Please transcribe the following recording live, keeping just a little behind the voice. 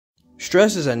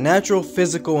Stress is a natural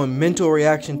physical and mental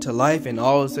reaction to life and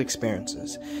all its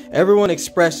experiences. Everyone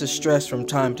expresses stress from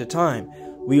time to time.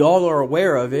 We all are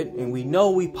aware of it, and we know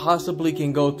we possibly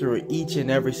can go through it each and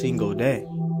every single day.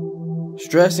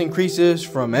 Stress increases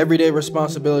from everyday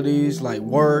responsibilities like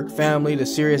work, family, to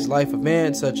serious life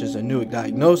events such as a new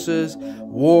diagnosis,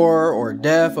 war, or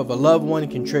death of a loved one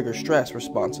can trigger stress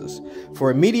responses.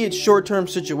 For immediate short-term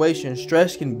situations,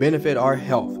 stress can benefit our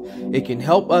health. It can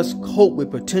help us cope with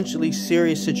potentially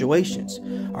serious situations.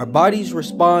 Our bodies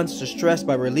respond to stress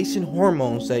by releasing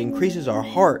hormones that increases our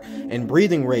heart and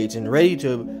breathing rates and ready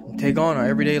to take on our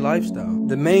everyday lifestyle.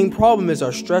 The main problem is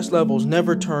our stress levels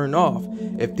never turn off.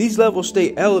 If these levels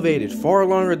stay elevated far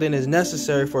longer than is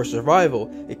necessary for survival,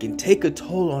 it can take a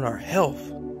toll on our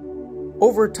health.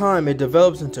 Over time, it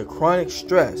develops into chronic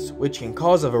stress, which can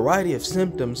cause a variety of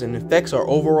symptoms and affects our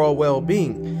overall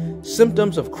well-being.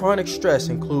 Symptoms of chronic stress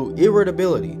include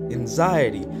irritability,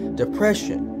 anxiety,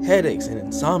 depression, headaches, and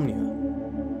insomnia.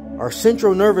 Our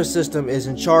central nervous system is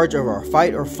in charge of our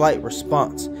fight or flight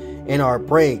response. In our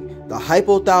brain, the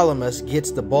hypothalamus gets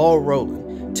the ball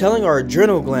rolling, telling our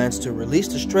adrenal glands to release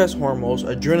the stress hormones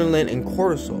adrenaline and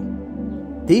cortisol.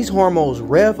 These hormones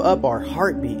rev up our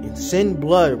heartbeat and send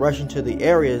blood rushing to the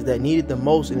areas that need it the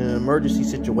most in an emergency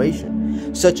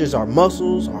situation, such as our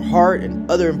muscles, our heart, and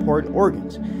other important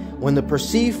organs. When the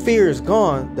perceived fear is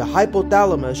gone, the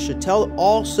hypothalamus should tell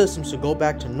all systems to go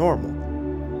back to normal.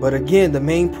 But again, the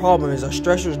main problem is our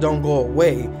stressors don't go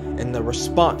away and the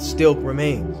response still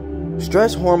remains.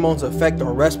 Stress hormones affect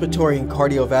our respiratory and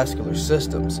cardiovascular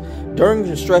systems. During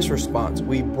the stress response,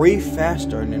 we breathe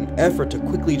faster in an effort to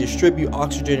quickly distribute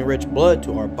oxygen-rich blood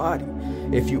to our body.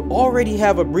 If you already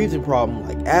have a breathing problem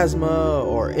like asthma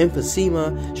or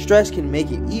emphysema, stress can make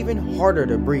it even harder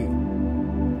to breathe.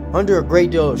 Under a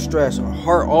great deal of stress, our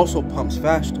heart also pumps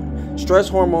faster. Stress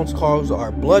hormones cause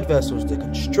our blood vessels to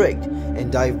constrict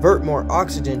and divert more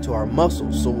oxygen to our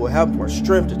muscles, so we'll have more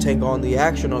strength to take on the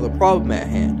action or the problem at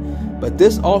hand. But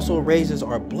this also raises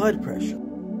our blood pressure.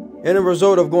 In a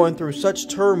result of going through such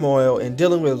turmoil and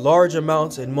dealing with large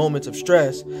amounts and moments of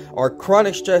stress, our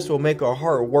chronic stress will make our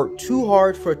heart work too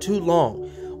hard for too long.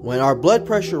 When our blood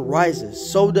pressure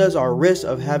rises, so does our risk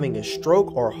of having a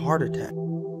stroke or heart attack.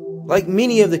 Like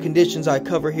many of the conditions I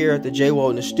cover here at the Jaye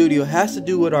Wellness Studio has to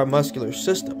do with our muscular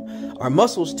system. Our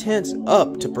muscles tense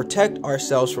up to protect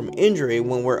ourselves from injury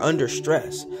when we're under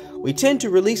stress. We tend to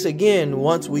release again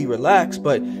once we relax,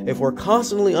 but if we're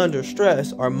constantly under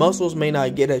stress, our muscles may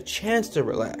not get a chance to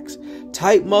relax.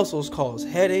 Tight muscles cause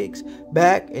headaches,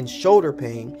 back and shoulder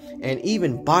pain, and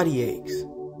even body aches.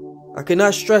 I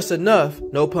cannot stress enough,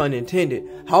 no pun intended,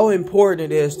 how important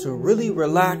it is to really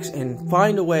relax and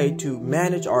find a way to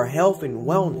manage our health and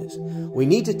wellness. We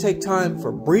need to take time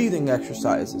for breathing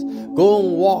exercises, go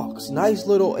on walks, nice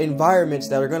little environments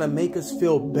that are going to make us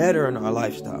feel better in our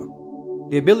lifestyle.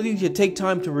 The ability to take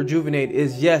time to rejuvenate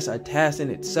is, yes, a task in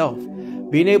itself.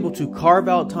 Being able to carve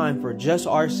out time for just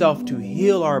ourselves to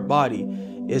heal our body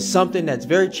is something that's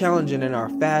very challenging in our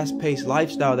fast-paced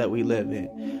lifestyle that we live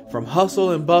in. From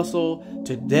hustle and bustle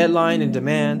to deadline and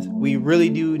demands, we really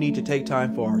do need to take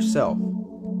time for ourselves.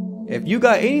 If you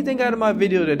got anything out of my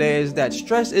video today, is that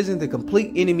stress isn't the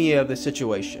complete enemy of the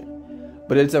situation,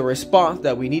 but it's a response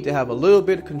that we need to have a little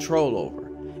bit of control over.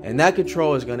 And that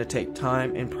control is going to take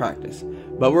time and practice.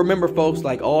 But remember folks,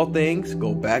 like all things,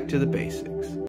 go back to the basics.